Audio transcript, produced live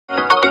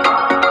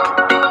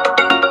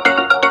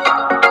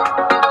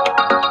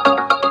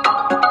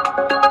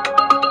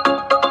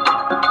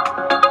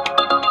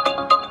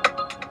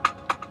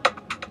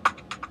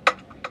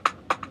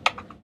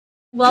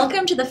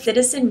Welcome to the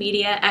Citizen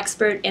Media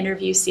Expert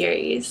Interview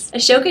Series.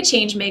 Ashoka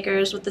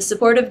Changemakers, with the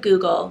support of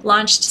Google,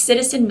 launched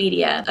Citizen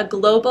Media, a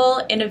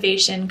global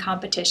innovation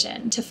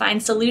competition to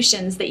find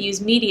solutions that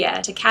use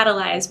media to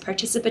catalyze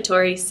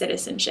participatory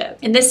citizenship.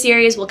 In this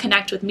series, we'll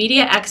connect with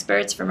media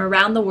experts from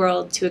around the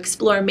world to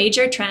explore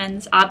major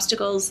trends,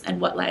 obstacles, and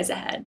what lies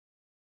ahead.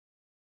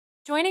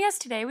 Joining us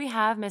today, we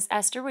have Ms.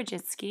 Esther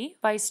Wojcicki,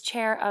 Vice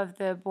Chair of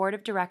the Board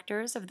of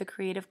Directors of the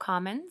Creative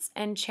Commons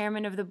and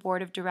Chairman of the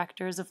Board of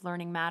Directors of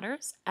Learning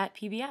Matters at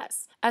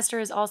PBS. Esther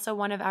is also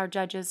one of our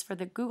judges for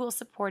the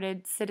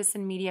Google-supported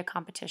Citizen Media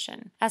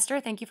competition. Esther,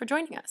 thank you for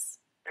joining us.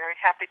 Very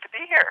happy to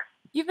be here.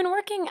 You've been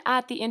working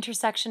at the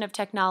intersection of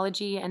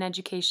technology and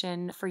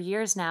education for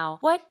years now.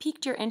 What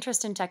piqued your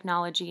interest in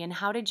technology, and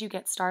how did you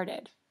get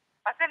started?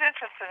 I've been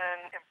interested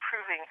in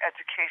improving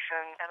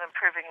education and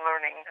improving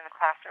learning in the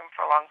classroom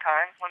for a long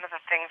time. One of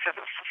the things that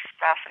has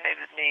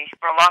fascinated me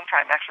for a long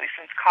time, actually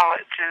since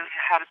college, is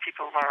how do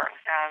people learn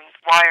and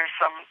why are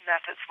some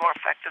methods more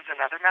effective than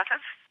other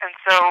methods? And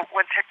so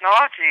when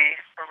technology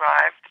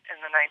arrived in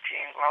the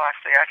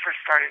I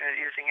first started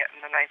using it in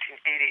the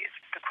 1980s.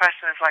 The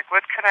question is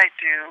what could I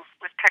do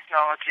with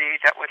technology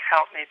that would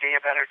help me be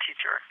a better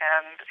teacher?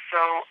 And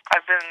so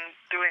I've been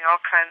doing all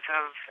kinds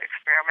of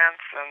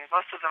experiments, and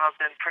most of them have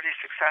been pretty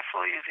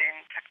successful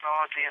using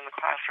technology in the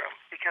classroom,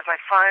 because I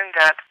find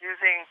that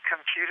using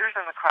computers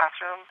in the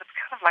classroom, it's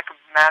kind of like a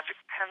magic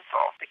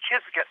pencil. The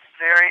kids get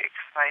very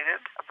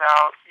excited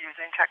about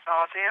using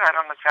technology, and I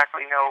don't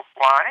exactly know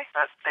why,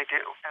 but they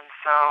do. And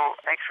so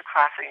it makes the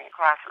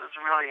classes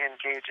really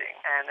engaging,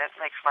 and it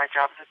makes my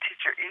job as a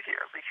teacher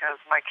easier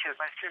because my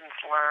students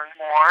learn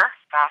more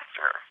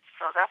faster.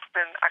 So that's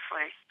been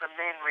actually the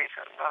main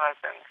reason that I've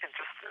been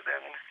interested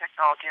in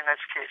technology and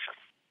education.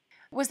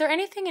 Was there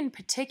anything in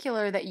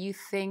particular that you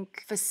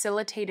think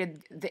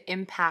facilitated the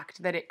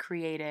impact that it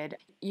created?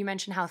 You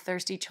mentioned how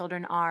thirsty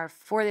children are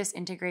for this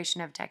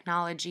integration of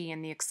technology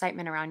and the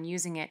excitement around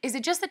using it. Is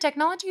it just the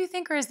technology, you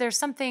think, or is there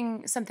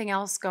something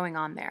else going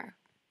on there?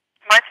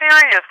 My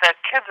theory is that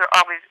kids are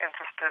always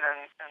interested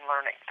in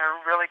learning.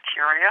 They're really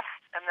curious,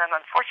 and then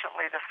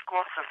unfortunately the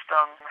school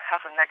system has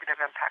a negative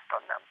impact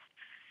on them.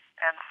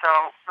 And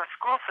so the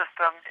school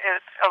system,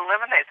 it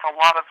eliminates a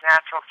lot of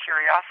natural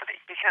curiosity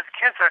because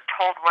kids are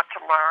told what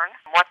to learn,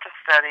 what to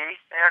study.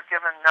 They are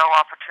given no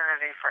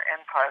opportunity for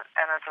input.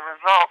 And as a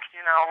result,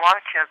 a lot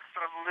of kids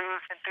sort of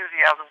lose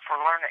enthusiasm for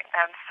learning.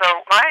 And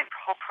so my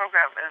whole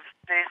program is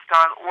based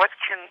on what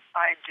can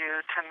I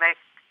do to make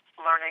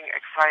learning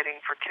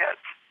exciting for kids.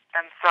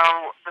 And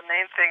so the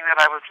main thing that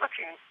I was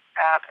looking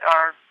at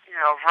are,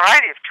 a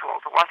variety of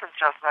tools. It wasn't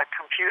just the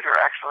computer,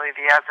 actually,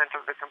 the advent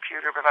of the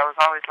computer, but I was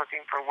always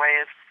looking for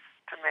ways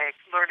to make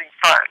learning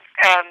fun.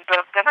 And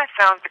then I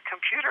found the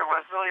computer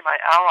was really my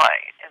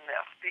ally in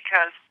this,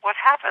 because what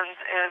happens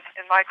is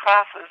in my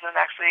classes, and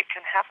actually it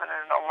can happen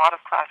in a lot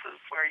of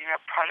classes where you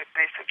have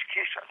project-based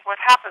education,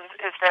 what happens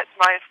is that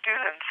my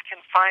students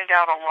can find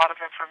out a lot of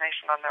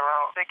information on their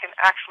own. They can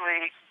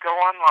actually go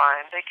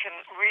online. They can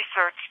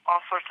research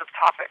all sorts of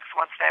topics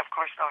once they, of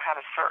course, know how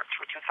to search,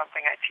 which is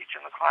something I teach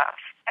in the class.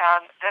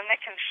 And then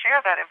they can share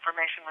that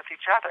information with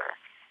each other,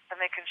 and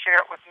they can share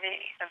it with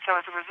me. And so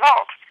as a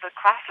result, the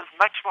class is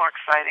much more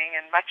exciting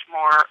and much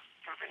more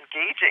sort of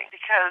engaging,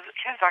 because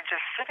kids aren't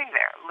just sitting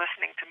there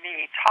listening to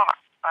me talk.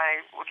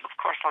 I would, of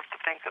course, love to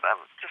think that I'm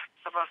just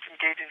the most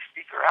engaging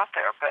speaker out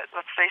there, but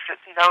let's face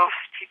it, no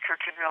speaker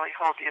can really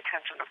hold the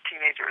attention of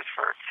teenagers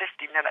for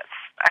 50 minutes.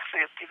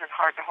 Actually, it's even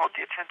hard to hold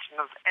the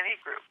attention of any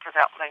group for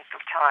that length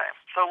of time.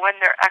 So when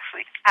they're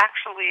actually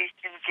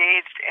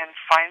engaged in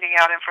finding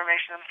out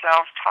information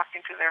themselves,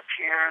 talking to their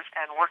peers,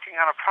 and working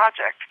on a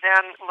project,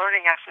 then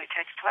learning actually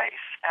takes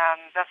place.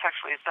 And that's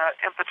actually the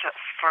impetus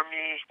for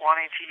me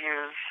wanting to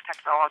use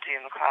technology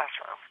in the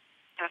classroom.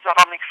 Does that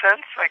all make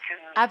sense? I can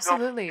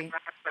Absolutely. go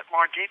into a bit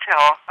more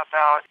detail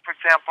about, for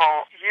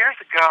example, years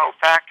ago,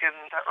 back in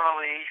the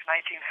early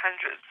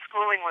 1900s,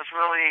 schooling was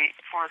really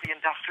for the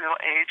industrial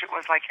age. It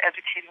was like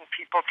educating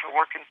people to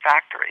work in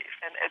factories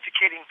and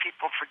educating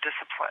people for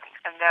discipline.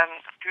 And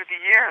then through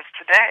the years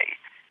today,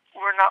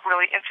 we're not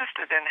really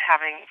interested in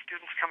having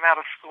students come out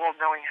of school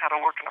knowing how to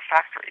work in a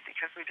factory,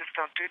 because we just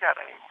don't do that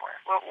anymore.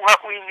 Well,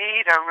 what we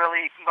need are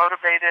really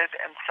motivated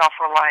and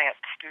self-reliant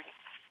students.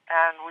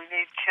 And we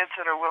need kids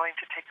that are willing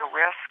to take a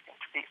risk and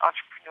to be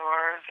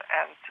entrepreneurs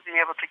and to be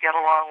able to get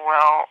along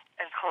well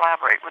and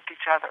collaborate with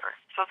each other.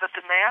 So the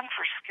demand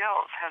for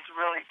skills has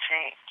really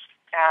changed.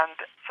 And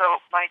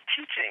so my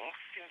teaching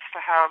seems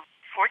to have,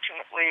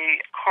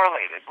 fortunately,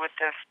 correlated with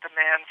this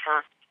demand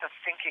for the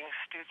thinking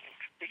student.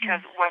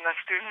 Because when a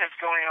student is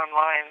going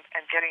online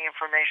and getting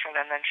information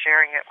and then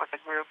sharing it with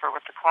a group or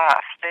with the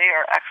class, they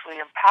are actually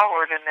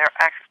empowered in their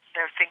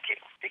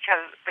thinking,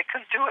 because they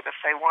couldn't do it if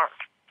they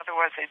weren't.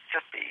 Otherwise, they'd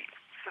just be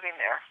sitting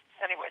there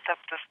anyway,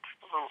 that's just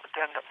a little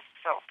addendum.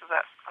 So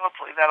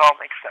hopefully that all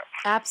makes sense.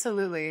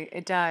 Absolutely,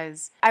 it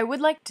does. I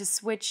would like to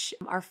switch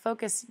our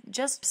focus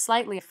just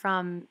slightly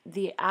from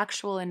the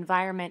actual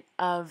environment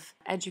of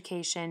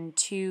education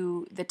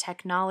to the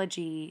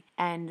technology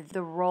and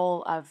the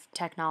role of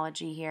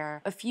technology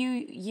here. A few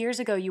years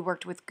ago, you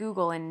worked with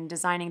Google in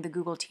designing the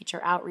Google Teacher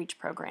Outreach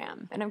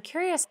Program. And I'm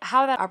curious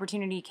how that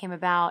opportunity came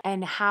about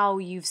and how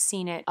you've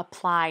seen it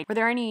applied. Were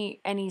there any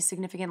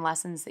significant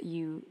lessons that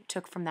you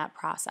took from that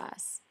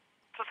process?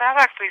 So that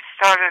actually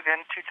started in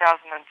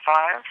 2005,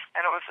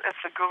 and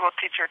it's the Google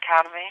Teacher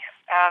Academy.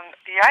 And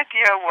the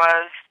idea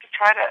was to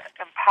try to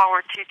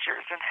empower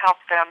teachers and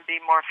help them be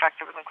more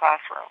effective in the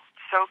classroom.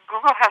 So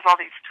Google has all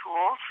these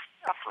tools,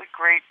 absolutely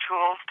great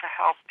tools to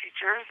help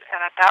teachers, and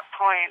at that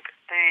point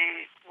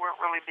they weren't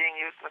really being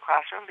used in the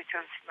classroom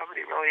because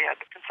nobody really had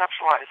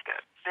conceptualized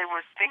it. They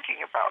were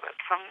thinking about it.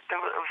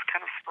 It was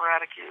kind of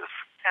sporadic use.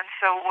 And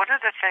so one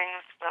of the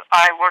things that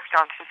I worked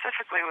on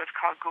specifically was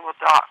called Google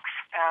Docs,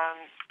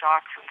 and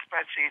docs and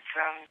spreadsheets,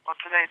 and well,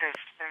 today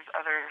there's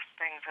other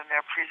things in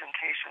there,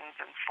 presentations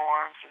and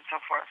forms and so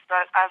forth.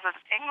 But as an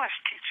English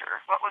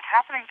teacher, what was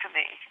happening to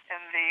me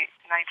in the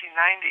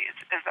 1990s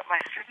is that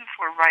my students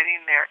were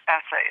writing their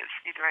essays,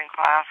 either in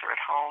class or at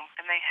home,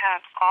 and they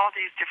had all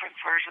these different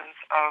versions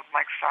of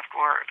Microsoft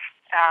Word.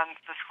 And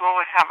the school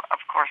would have,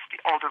 of course,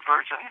 the older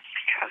version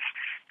because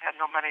they had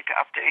no money to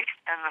update.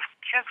 And the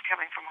kids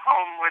coming from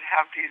home would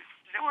have these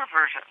newer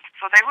versions.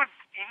 So they would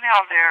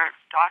email their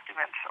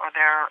documents or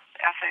their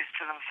essays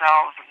to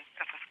themselves and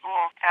at the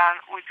school,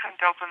 and we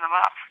couldn't open them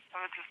up. It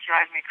would just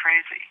drive me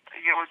crazy.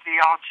 It would be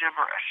all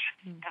gibberish.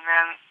 And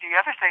then the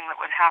other thing that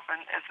would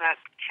happen is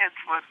that kids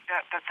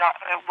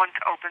it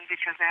wouldn't open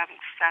because they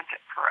hadn't sent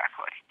it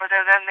correctly. But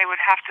then they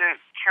would have to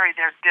carry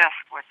their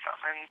disk with them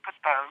and put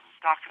the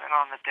document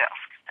on the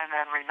disk, and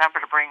then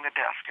remember to bring the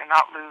disk and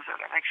not lose it,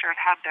 and make sure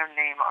it had their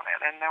name on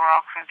it. And there were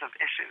all kinds of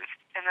issues.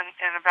 And then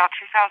in about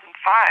 2005,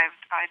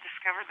 I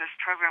discovered this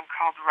program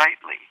called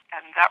Writely,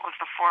 and that was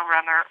the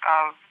forerunner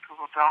of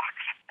Google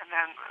Docs. And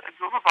then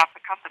Google bought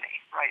the company,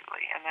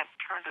 Writely, and then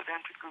turned it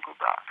into Google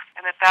Docs.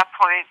 And at that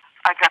point,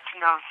 I got to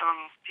know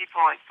some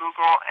people at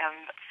Google,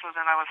 and so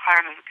then I was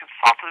hired as a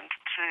consultant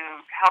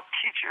to help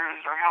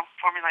teachers or help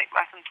formulate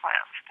lesson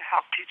plans to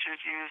help teachers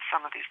use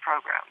some of these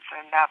programs.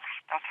 And that's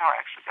how I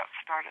actually got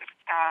started.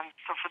 And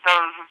so for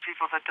those of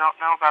people that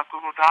don't know about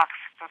Google Docs,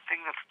 the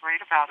thing that's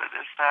great about it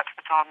is that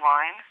it's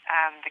online,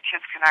 and the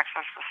kids can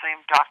access the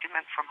same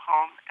document from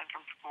home and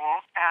from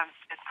school, and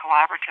it's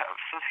collaborative,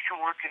 so they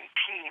can work in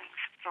teams.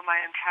 So my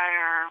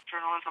entire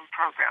journalism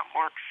program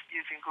works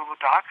using Google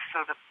Docs,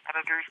 so the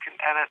editors can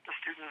edit the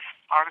students'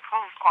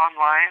 articles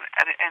online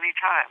at any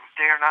time,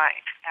 day or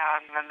night,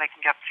 and then they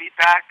can get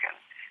feedback, and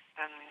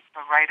then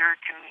the writer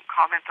can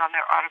comment on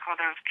their article.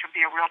 There can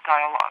be a real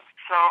dialogue.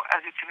 So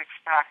as you can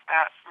expect,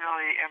 that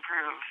really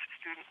improves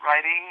student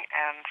writing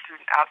and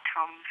student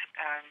outcomes.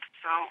 And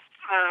so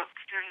the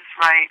students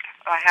write.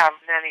 I have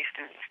many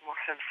students, more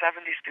than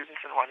 70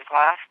 students in one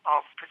class,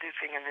 all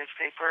producing a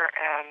newspaper,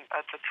 and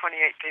it's a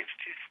 28-page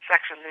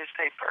two-section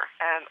newspaper.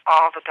 And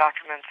all the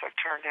documents are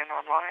turned in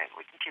online.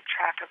 We can keep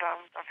track of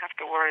them. Don't have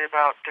to worry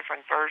about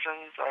different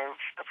versions of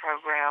the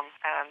program.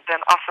 And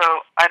then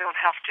also, I don't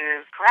have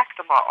to correct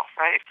them all,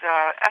 right?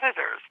 The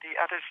editors, the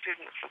other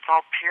students, it's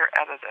all peer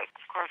edited.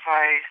 Of course,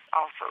 I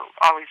also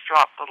always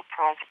drop little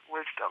pearls of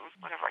wisdom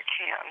whenever I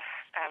can,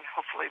 and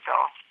hopefully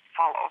they'll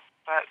follow.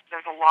 But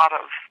there's a lot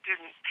of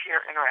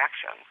student-peer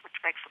interaction, which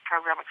makes the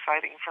program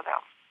exciting for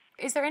them.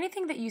 Is there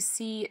anything that you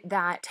see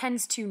that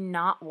tends to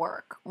not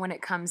work when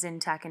it comes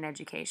in tech and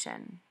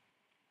education?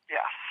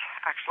 Yes,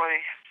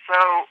 actually. So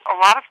a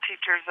lot of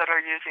teachers that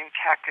are using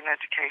tech in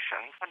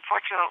education,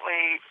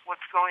 unfortunately,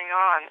 what's going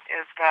on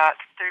is that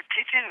they're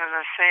teaching in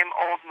the same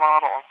old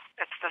model.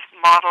 It's this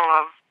model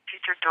of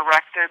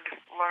teacher-directed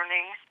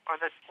learning, or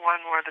the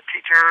one where the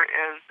teacher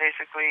is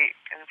basically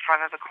in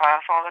front of the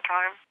class all the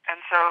time. And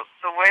so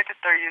the way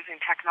that they're using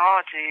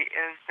technology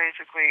is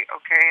basically,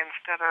 okay,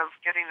 instead of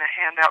getting the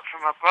handout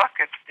from a book,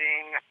 it's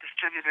being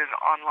distributed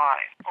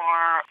online,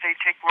 or they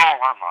take roll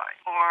online,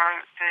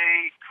 or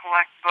they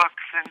collect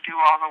books and do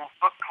all the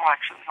book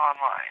collections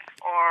online,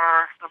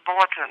 or the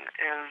bulletin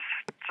is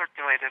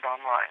circulated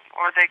online,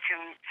 or they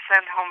can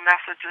send home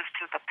messages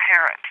to the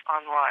parent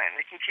online.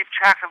 They can keep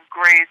track of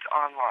grades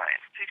online.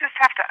 So you just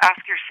have to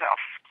ask yourself,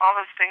 all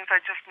those things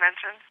I just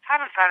mentioned, how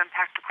does that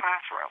impact the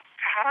classroom?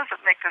 How does it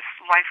make the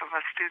life of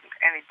a student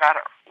any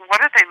better? What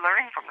are they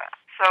learning from that?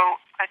 So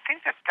I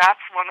think that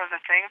that's one of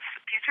the things.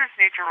 Teachers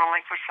need to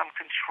relinquish some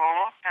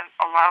control and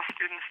allow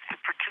students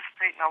to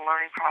participate in the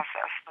learning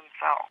process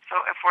themselves. So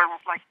if we're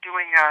like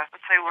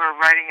let's say we're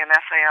writing an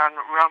essay on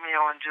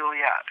Romeo and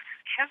Juliet.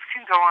 kids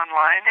can go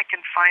online. They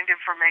can find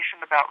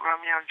information about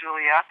Romeo and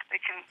Juliet.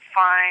 They can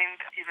find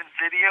even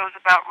videos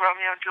about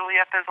Romeo and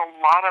Juliet. There's a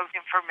lot of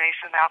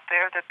information out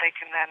there that they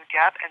can then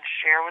get and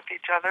share with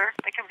each other.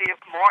 They can be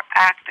more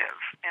active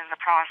in the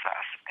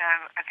process.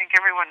 And I think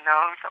everyone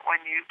knows that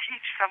when you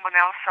teach someone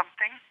else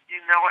something,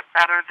 you know it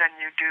better than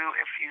you do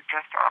if you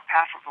just are a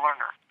passive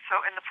learner.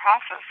 So in the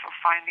process of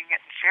finding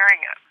it and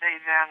sharing it, they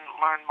then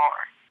learn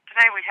more.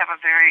 Today we have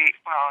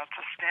it's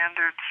a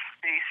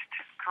standards-based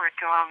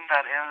curriculum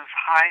that is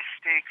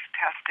high-stakes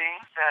testing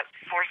that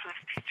forces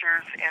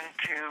teachers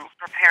into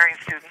preparing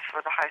students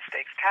for the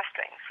high-stakes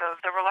testing. So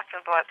they're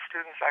reluctant to let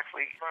students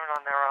actually learn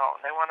on their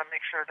own. They want to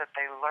make sure that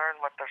they learn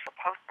what they're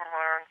supposed to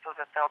learn so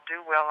that they'll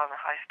do well on the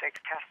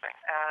high-stakes testing.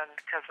 And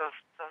because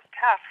those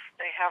tests,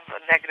 they have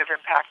a negative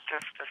impact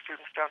if the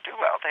students don't do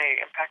well.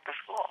 They impact the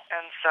school.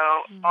 And so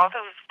all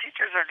those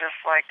teachers are just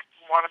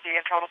want to be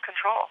in total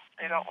control.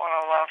 They don't want to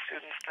allow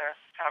students to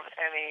have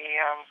any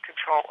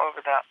control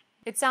over that.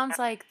 It sounds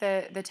like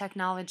the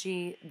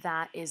technology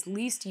that is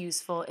least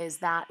useful is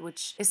that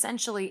which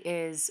essentially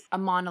is a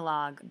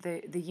monologue,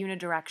 the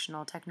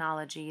unidirectional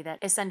technology that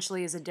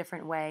essentially is a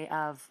different way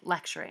of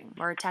lecturing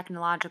or a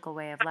technological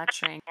way of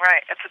lecturing.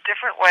 Right. It's a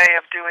different way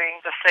of doing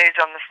the sage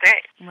on the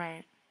stage.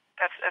 Right.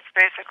 It's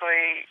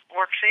basically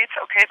worksheets.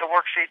 Okay, the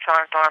worksheets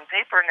aren't on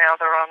paper now,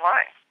 they're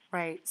online.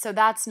 Right. So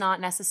that's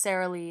not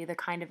necessarily the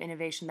kind of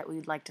innovation that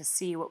we'd like to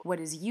see. What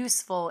is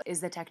useful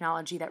is the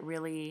technology that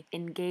really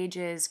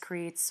engages,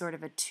 creates sort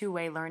of a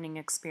two-way learning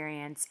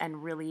experience,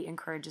 and really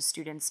encourages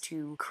students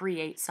to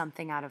create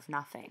something out of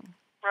nothing.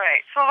 Right.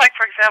 So,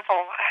 for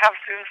example, have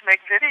students make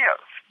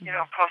videos,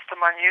 post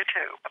them on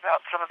YouTube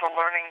about some of the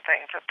learning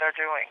things that they're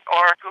doing.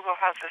 Or Google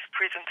has this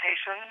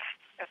presentations.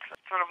 It's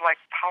sort of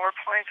like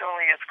PowerPoint,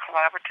 only it's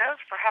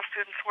collaborative. So have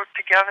students work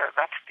together.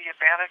 That's the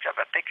advantage of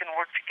it. They can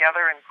work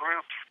together in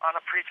groups on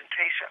a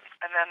presentation,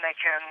 and then they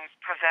can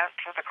present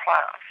to the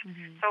class.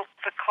 So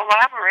the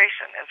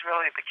collaboration is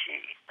really the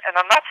key. And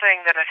I'm not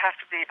saying that it has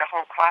to be the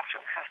whole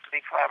classroom has to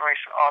be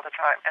collaboration all the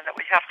time, and that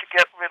we have to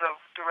get rid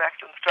of direct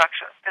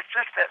instruction. It's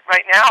just that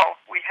right now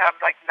we have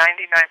 99%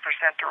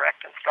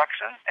 direct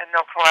instruction and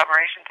no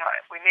collaboration time.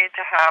 We need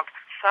to have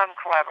some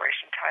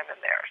collaboration time in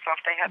there. So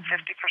if they had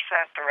 50%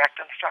 direct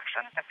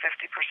instruction and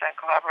 50%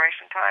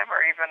 collaboration time,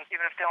 or even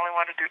if they only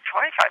want to do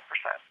 25%,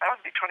 that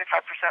would be 25%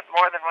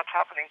 more than what's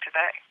happening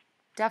today.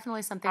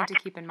 Definitely something to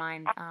keep in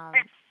mind.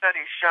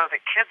 Studies show that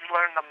kids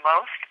learn the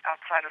most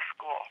outside of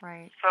school.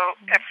 Right. So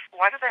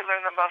why do they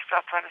learn the most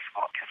outside of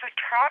school? Because they're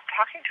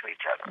talking to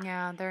each other.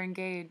 Yeah, they're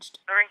engaged.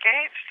 They're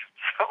engaged.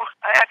 So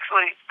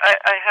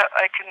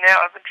I can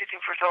now, I've been teaching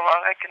for so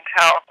long, I can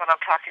tell when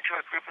I'm talking to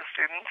a group of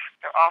students,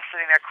 they're all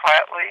sitting there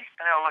quietly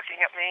and they're looking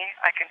at me.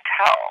 I can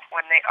tell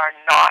when they are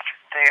not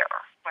there,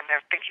 when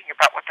they're thinking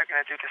about what they're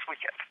going to do this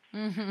weekend.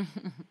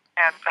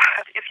 And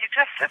if you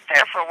just sit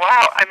there for a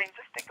while,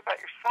 just think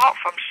about yourself.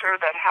 I'm sure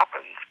that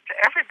happens to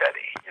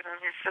everybody. If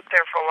you sit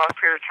there for a long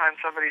period of time,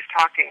 somebody's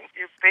talking,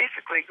 you're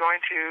basically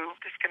going to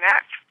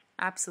disconnect.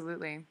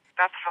 Absolutely.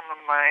 That's some of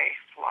my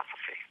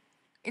philosophy.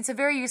 It's a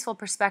very useful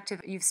perspective.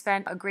 You've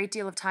spent a great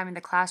deal of time in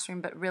the classroom,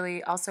 but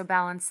really also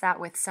balanced that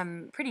with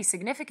some pretty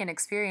significant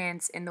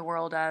experience in the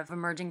world of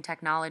emerging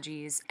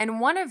technologies. And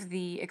one of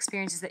the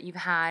experiences that you've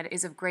had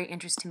is of great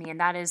interest to me, and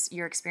that is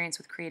your experience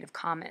with Creative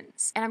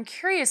Commons. And I'm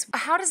curious,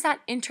 how does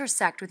that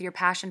intersect with your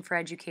passion for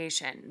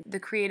education?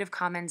 The Creative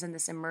Commons and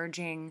this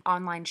emerging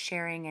online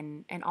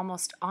sharing and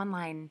almost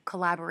online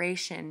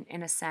collaboration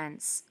in a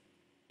sense.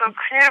 So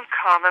Creative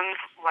Commons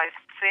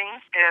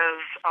licensing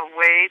is a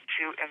way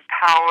to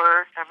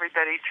empower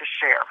everybody to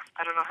share.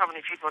 I don't know how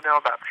many people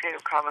know about Creative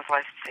Commons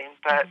licensing,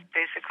 but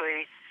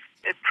basically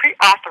it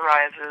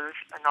pre-authorizes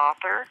an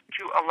author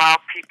to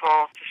allow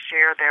people to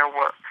share their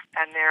work.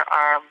 And there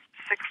are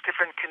 6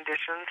 different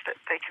conditions that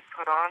they can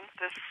put on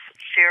this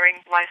sharing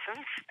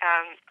license,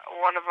 and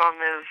one of them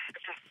is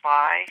just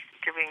by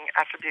giving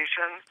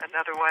attribution.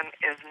 Another one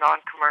is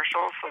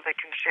non-commercial, so they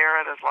can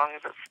share it as long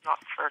as it's not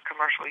for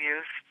commercial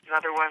use.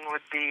 Another one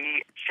would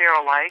be share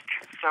alike,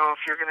 so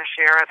if you're going to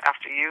share it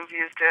after you've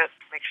used it,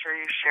 make sure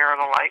you share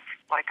it alike,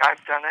 like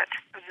I've done it.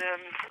 And then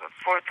the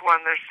 4th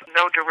one, there's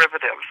no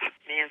derivatives. It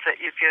means that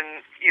you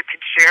can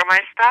share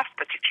my stuff,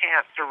 but you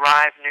can't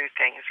derive new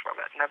things from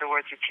it. In other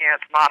words, you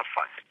can't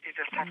modify it. You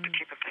just have to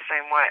keep it the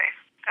same way.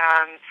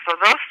 And so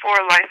those 4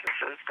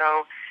 licenses,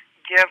 though,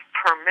 give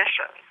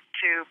permission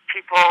to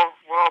people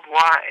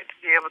worldwide to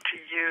be able to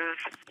use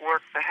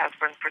work that has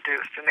been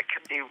produced. And it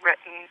can be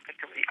written, it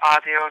can be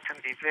audio, it can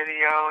be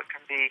video, it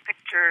can be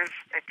pictures,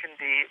 it can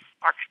be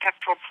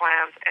architectural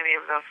plans, any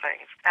of those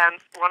things.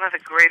 And one of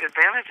the great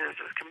advantages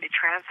is it can be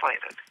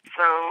translated.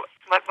 So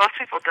what most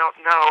people don't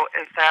know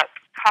is that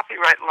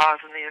copyright laws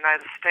in the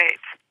United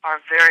States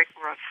are very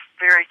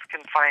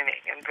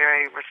confining and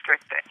very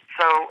restricting.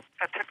 So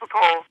a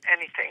typical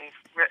anything,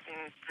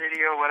 written,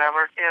 video,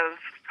 whatever, is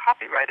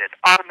copyrighted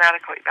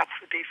automatically. That's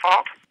the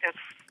default. It's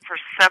for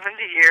 70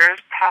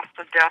 years past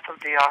the death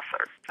of the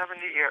author.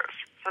 70 years.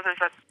 So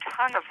there's a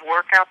ton of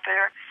work out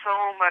there,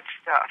 so much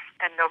stuff,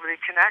 and nobody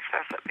can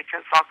access it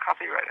because it's all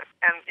copyrighted.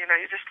 And,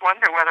 you just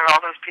wonder whether all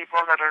those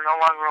people that are no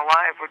longer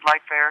alive would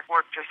like their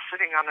work just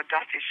sitting on a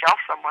dusty shelf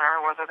somewhere,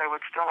 or whether they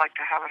would still like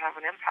to have it have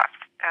an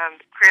impact.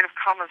 And Creative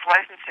Commons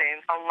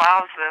licensing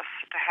allows this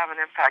to have an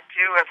impact.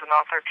 You, as an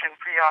author, can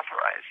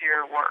pre-authorize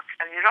your work,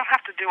 and you don't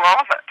have to do all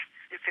of it.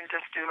 You can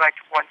just do like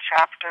one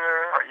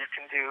chapter, or you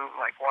can do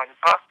like one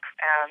book,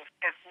 and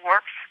it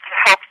works to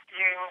help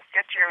you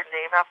get your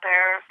name out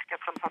there, to get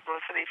some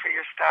publicity for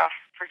your stuff.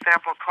 For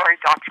example,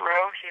 Cory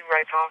Doctorow, he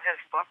writes all his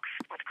books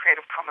with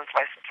Creative Commons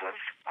licenses,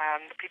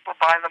 and people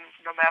buy them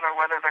no matter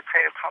whether they're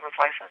Creative Commons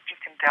licensed. You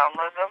can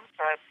download them,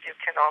 but you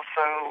can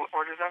also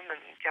order them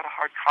and get a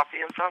hard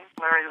copy of them.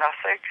 Larry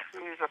Lessig,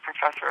 who's a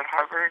professor at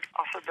Harvard,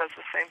 also does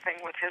the same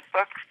thing with his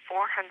books.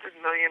 400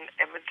 million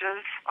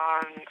images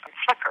on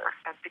Flickr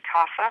and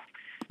Picasa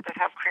that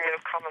have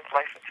Creative Commons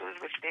licenses,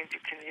 which means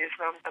you can use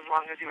them as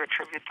long as you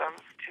attribute them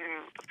to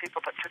the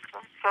people that took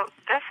them. So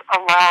this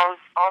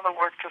allows all the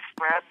work to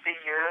spread, be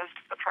used.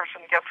 The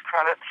person gets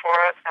credit for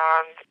it,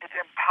 and it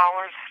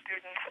empowers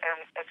students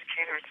and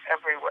educators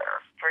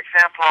everywhere. For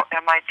example,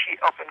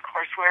 MIT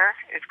OpenCourseWare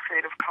is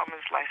Creative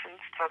Commons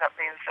licensed, so that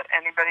means that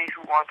anybody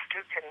who wants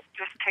to can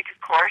just take a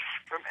course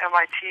from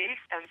MIT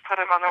and put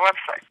it on their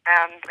website.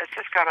 And it's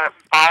just got a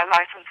BY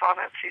license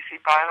on it,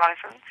 CC BY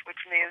license,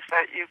 which means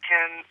that you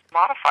can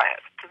modify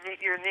it to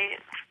meet your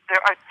needs.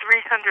 There are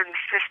 350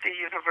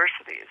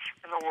 universities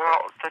in the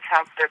world that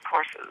have their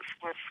courses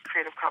with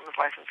Creative Commons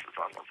licenses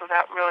on them. So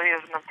that really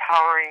is an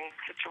empowering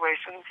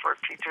situation for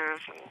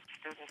teachers and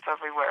students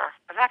everywhere.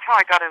 And that's how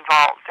I got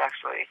involved,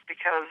 actually,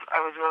 because I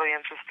was really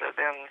interested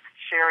in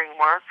sharing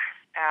work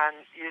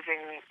and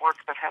using work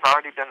that had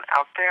already been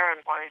out there and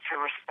wanting to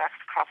respect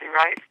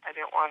copyright. I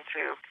didn't want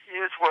to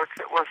use work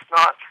that was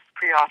not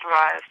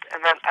pre-authorized.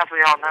 And then, as we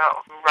all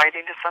know,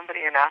 writing to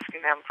somebody and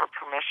asking them for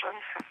permission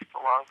is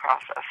a long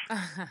process.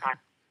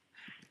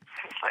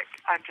 It's like,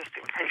 I'm just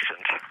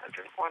impatient. I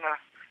didn't want to,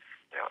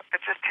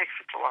 it just takes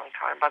such a long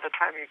time. By the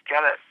time you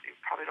get it, you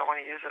probably don't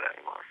want to use it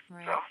anymore.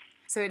 Right.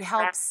 So it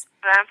helps.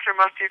 To answer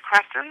most of your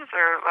questions,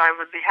 or I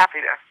would be happy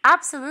to.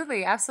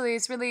 Absolutely.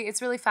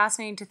 It's really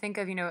fascinating to think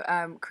of.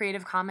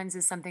 Creative Commons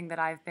is something that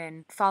I've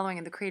been following,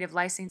 and the creative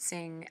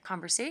licensing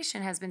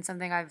conversation has been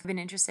something I've been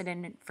interested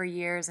in for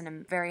years, and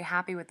I'm very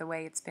happy with the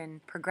way it's been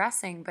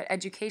progressing. But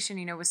education,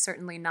 was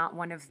certainly not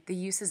one of the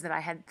uses that I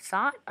had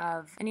thought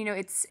of. And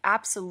it's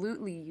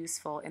absolutely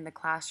useful in the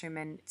classroom,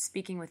 and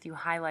speaking with you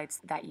highlights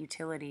that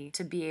utility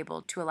to be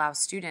able to allow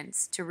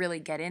students to really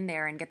get in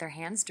there and get their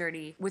hands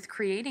dirty with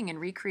creating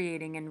and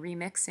recreating and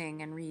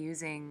remixing and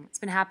reusing. It's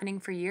been happening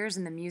for years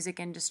in the music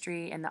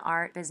industry, in the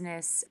art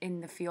business,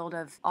 in the field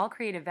of all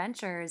creative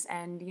ventures.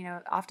 And,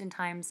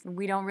 oftentimes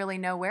we don't really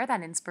know where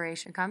that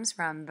inspiration comes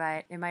from,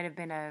 but it might have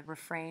been a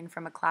refrain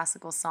from a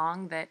classical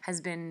song that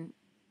has been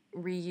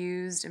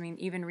reused. I mean,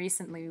 even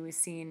recently we've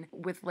seen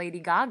with Lady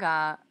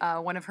Gaga,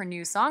 one of her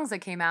new songs that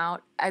came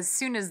out, as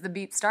soon as the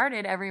beat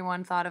started,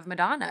 everyone thought of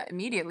Madonna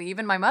immediately,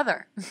 even my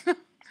mother.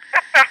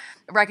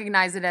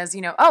 Recognize it as,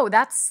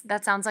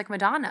 that sounds like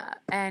Madonna.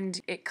 And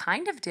it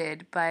kind of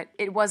did, but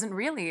it wasn't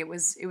really. It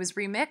was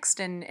remixed,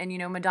 and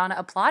Madonna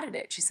applauded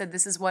it. She said,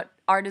 this is what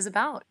art is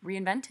about,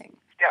 reinventing.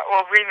 Yeah,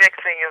 well,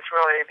 remixing is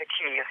really the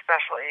key,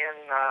 especially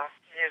in the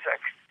music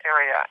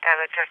area,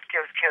 and it just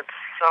gives kids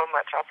so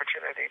much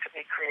opportunity to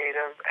be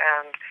creative.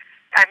 And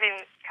I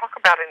mean, talk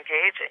about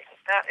engaging.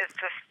 That is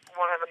just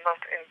one of the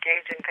most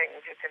engaging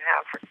things you can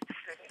have for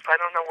students. I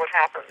don't know what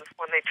happens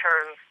when they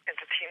turn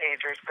into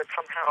teenagers, but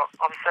somehow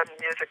all of a sudden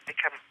music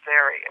becomes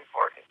very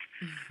important.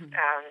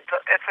 And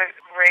it's a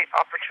great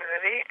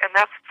opportunity. And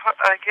that's,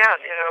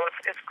 again,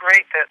 it's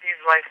great that these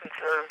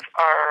licenses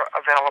are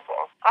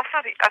available.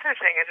 Also, the other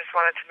thing I just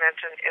wanted to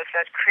mention is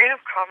that Creative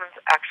Commons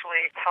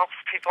actually helps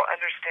people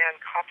understand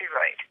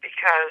copyright,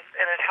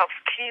 and it helps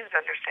teens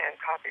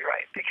understand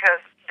copyright,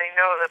 because they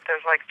know that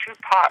there's like two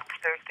pots.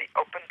 There's the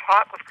open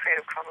pot with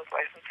Creative Commons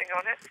licensing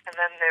on it, and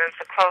then there's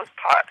the closed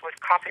pot with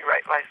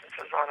copyright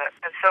licenses on it.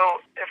 And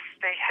so if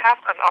they have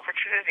an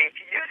opportunity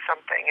to use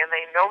something and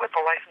they know what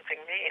the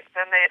licensing means,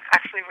 then it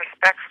actually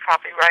respects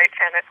copyright,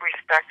 and it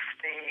respects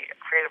the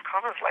Creative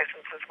Commons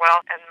license as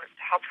well, and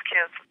helps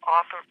kids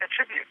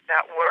attribute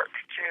that work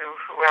to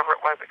whoever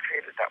it was that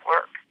created that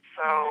work.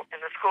 So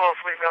in the schools,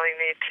 we really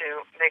need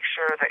to make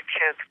sure that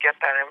kids get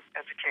that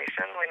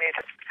education. We need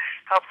to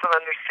help them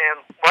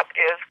understand what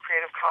is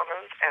Creative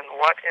Commons and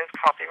what is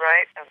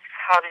copyright, and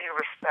how do you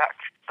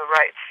respect the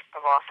rights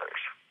of authors.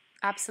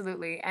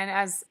 Absolutely. And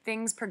as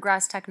things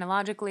progress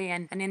technologically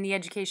and in the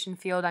education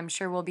field, I'm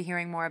sure we'll be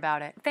hearing more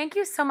about it. Thank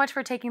you so much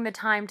for taking the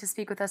time to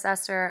speak with us,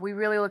 Esther. We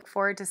really look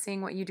forward to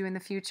seeing what you do in the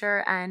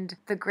future and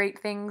the great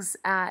things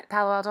at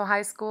Palo Alto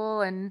High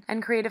School and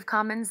Creative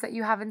Commons that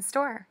you have in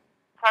store.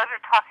 Pleasure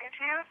talking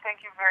to you.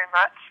 Thank you very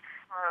much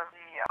for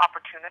the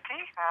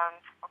opportunity, and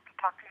hope to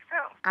talk to you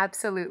soon.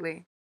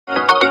 Absolutely.